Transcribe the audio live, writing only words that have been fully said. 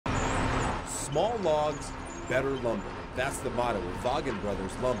Small logs, better lumber. That's the motto of Vaagen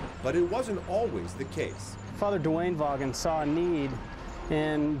Brothers Lumber, but it wasn't always the case. Father Dwayne Vaagen saw a need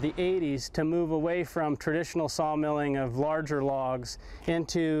in the 80s to move away from traditional sawmilling of larger logs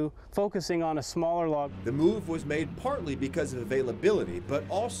into focusing on a smaller log. The move was made partly because of availability, but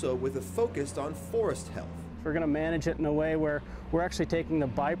also with a focus on forest health. We're going to manage it in a way where we're actually taking the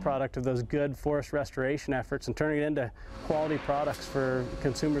byproduct of those good forest restoration efforts and turning it into quality products for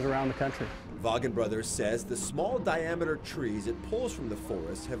consumers around the country. Vaagen Brothers says the small diameter trees it pulls from the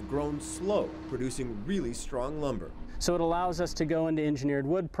forest have grown slow, producing really strong lumber. So it allows us to go into engineered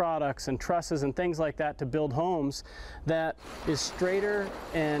wood products and trusses and things like that to build homes that is straighter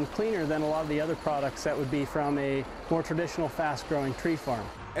and cleaner than a lot of the other products that would be from a more traditional fast-growing tree farm.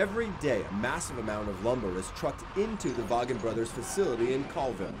 Every day, a massive amount of lumber is trucked into the Vaagen Brothers facility in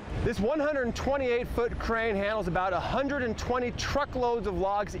Colville. This 128-foot crane handles about 120 truckloads of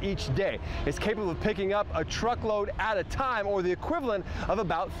logs each day. It's capable of picking up a truckload at a time, or the equivalent of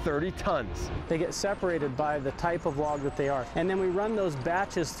about 30 tons. They get separated by the type of log that they are, and then we run those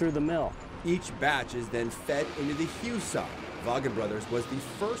batches through the mill. Each batch is then fed into the Hugh saw. Vaagen Brothers was the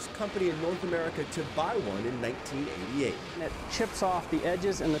first company in North America to buy one in 1988. It chips off the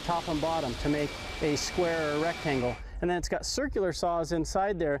edges and the top and bottom to make a square or a rectangle. And then it's got circular saws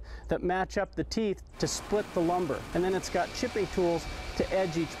inside there that match up the teeth to split the lumber. And then it's got chipping tools to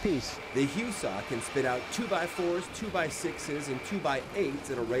edge each piece. The Hugh saw can spit out 2x4s, 2x6s, and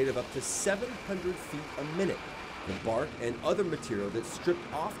 2x8s at a rate of up to 700 feet a minute. The bark and other material that's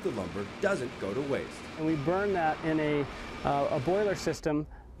stripped off the lumber doesn't go to waste. And we burn that in a boiler system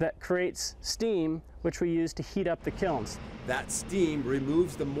that creates steam, which we use to heat up the kilns. That steam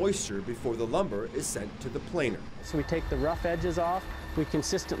removes the moisture before the lumber is sent to the planer. So we take the rough edges off, we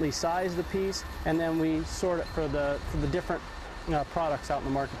consistently size the piece, and then we sort it for the different products out in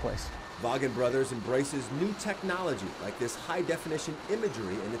the marketplace. Vaagen Brothers embraces new technology like this high-definition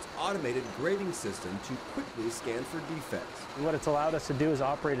imagery and its automated grading system to quickly scan for defects. And what it's allowed us to do is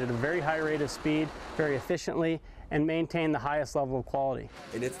operate at a very high rate of speed, very efficiently, and maintain the highest level of quality.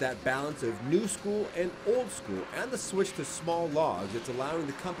 And it's that balance of new school and old school and the switch to small logs that's allowing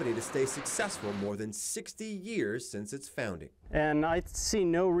the company to stay successful more than 60 years since its founding. And I see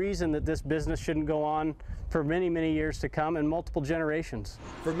no reason that this business shouldn't go on for many, many years to come and multiple generations.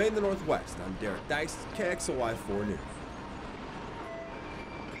 For Maine the Northwest, I'm Deis, KXLY 4 News.